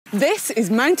This is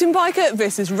mountain biker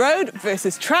versus road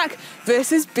versus track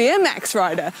versus BMX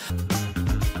rider.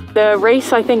 The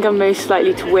race I think I'm most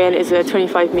likely to win is a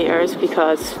 25 metres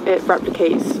because it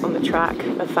replicates on the track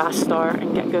a fast start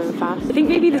and get going fast. I think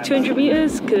maybe the 200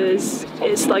 metres because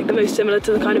it's like the most similar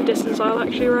to the kind of distance I'll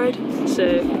actually ride, so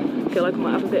I feel like I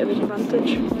might have a bit of an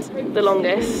advantage. The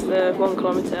longest, the 1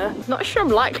 kilometre. Not sure I'm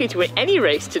likely to win any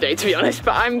race today, to be honest,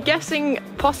 but I'm guessing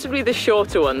possibly the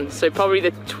shorter one, so probably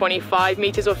the 25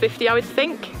 metres or 50 I would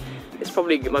think. It's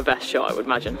probably my best shot, I would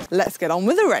imagine. Let's get on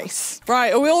with the race.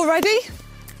 Right, are we all ready?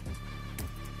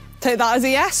 Take that as a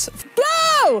yes.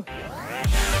 Blow!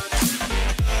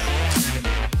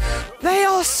 They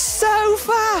are so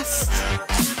fast.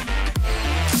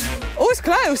 Oh, it's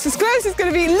close. It's close. It's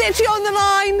going to be literally on the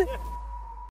line.